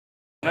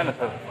नहीं ना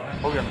सर,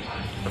 हो गया ना।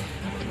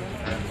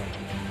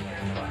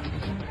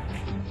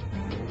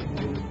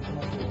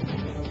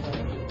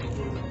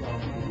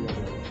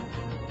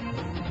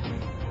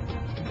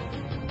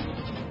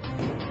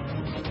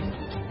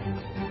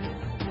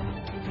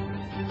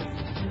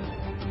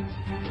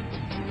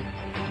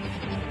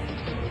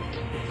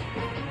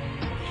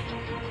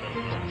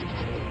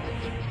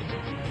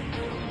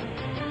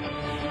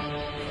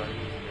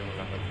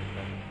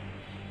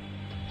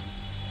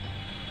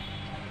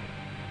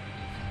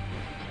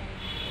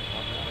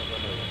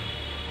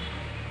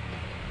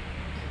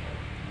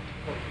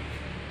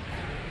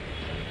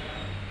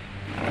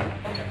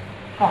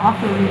 कहाँ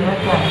पे हुई है,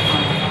 क्या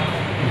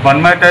है?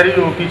 बनमाटरी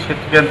ओपी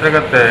क्षेत्र के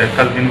अंतर्गत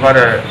कल दिन भर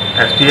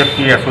एसटीएफ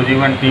की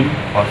एसओजी-1 टीम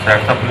और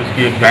सहरसा पुलिस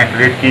की एक जॉइंट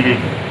रेड की गई,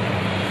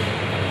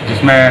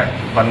 जिसमें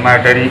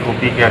बनमाटरी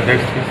ओपी के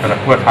अध्यक्ष थे,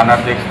 सलकुआ थाना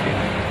अध्यक्ष थे,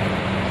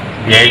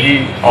 डीआईजी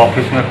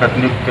ऑफिस में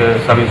प्रतिनियुक्त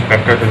सब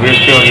इंस्पेक्टर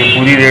देवेश थे और ये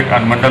पूरी रेड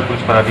अनुमंडल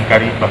पुलिस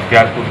पदाधिकारी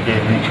बख्तियारपुर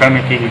के निरीक्षण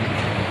में की गई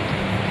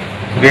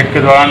थी। रेड के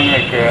दौरान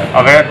एक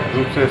अवैध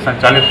रूप से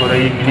संचालित हो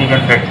रही मिनी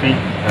गन फैक्ट्री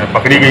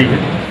पकड़ी गई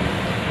है।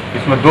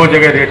 इसमें दो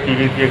जगह रेड की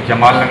गई थी, एक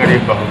जमाल नगर,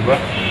 एक बहुआ।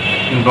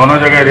 इन दोनों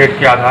जगह रेड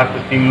के आधार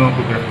पर 3 लोगों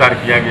को गिरफ्तार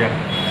किया गया,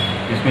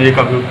 जिसमें एक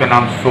अभियुक्त का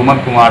नाम सोमन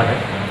कुमार है,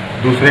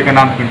 दूसरे का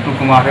नाम पिंटू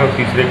कुमार है और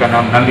तीसरे का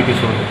नाम नंद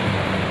किशोर है।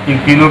 इन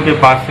तीनों के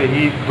पास से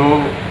ही 2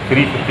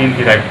 315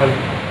 की राइफल,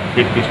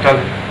 एक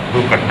पिस्टल,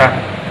 2 कट्टा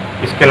है।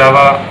 इसके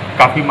अलावा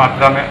काफ़ी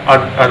मात्रा में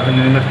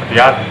अर्धनिर्मित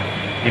हथियार हैं,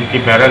 जिनकी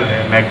बैरल है,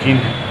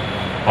 मैगजीन है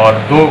और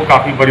 2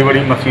 काफ़ी बड़ी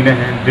बड़ी मशीनें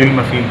हैं, ड्रिल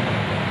मशीन,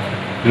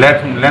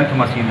 लेंथ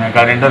मशीन है,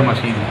 गारेंडर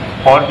मशीन है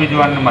और भी जो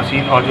अन्य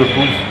मशीन और जो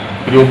टूल्स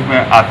प्रयोग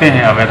में आते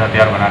हैं अवैध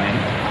हथियार बनाने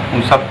में,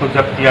 उन सबको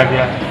जब्त किया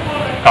गया है।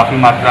 काफ़ी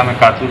मात्रा में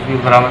कारतूस भी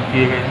बरामद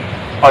किए गए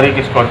हैं और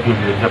एक स्कॉर्पियो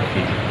भी जब्त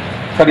की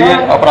गई। सर, ये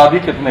अपराधी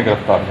कितने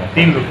गिरफ्तार हैं?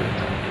 3 लोग।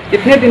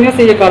 कितने दिनों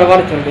से ये कारोबार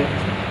चल रहा है?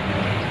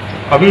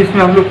 अभी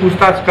इसमें हम लोग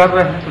पूछताछ कर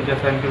रहे हैं, तो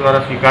जैसा इनके द्वारा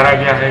स्वीकारा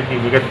गया है कि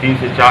विगत 3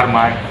 से 4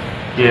 माह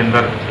के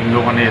अंदर इन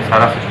लोगों ने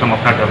सारा सिस्टम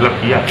अपना डेवलप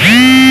किया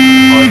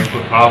और इनको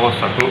थोड़ा बहुत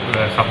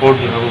सपोर्ट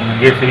जो है वो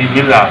मुंगेर से भी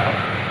मिल रहा था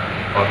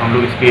और हम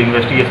लोग इसके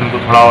इन्वेस्टिगेशन को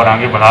थोड़ा और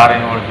आगे बढ़ा रहे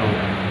हैं और जो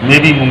मे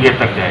भी मुंगेर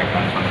तक जाएगा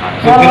अनुसंधान।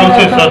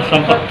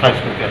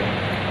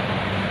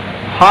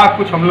 हाँ,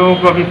 कुछ हम लोगों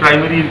को अभी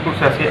प्राइमरी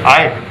इनपुट्स ऐसे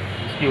आए हैं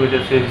जिसकी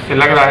वजह से जिससे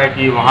लग रहा है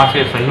कि वहाँ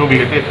से सहयोग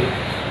लेते थे,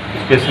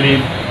 स्पेशली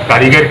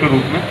कारीगर के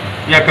रूप में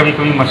या कभी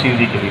कभी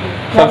मशीनरी के भी रूप में।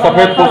 सर,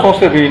 सफेद पोतों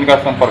से भी इनका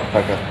संपर्क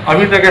था क्या?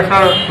 अभी तक ऐसा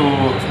तो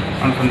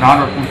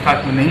अनुसंधान और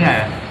पूछताछ में नहीं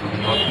आया,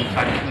 तो और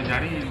पूछताछ में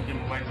जारी है।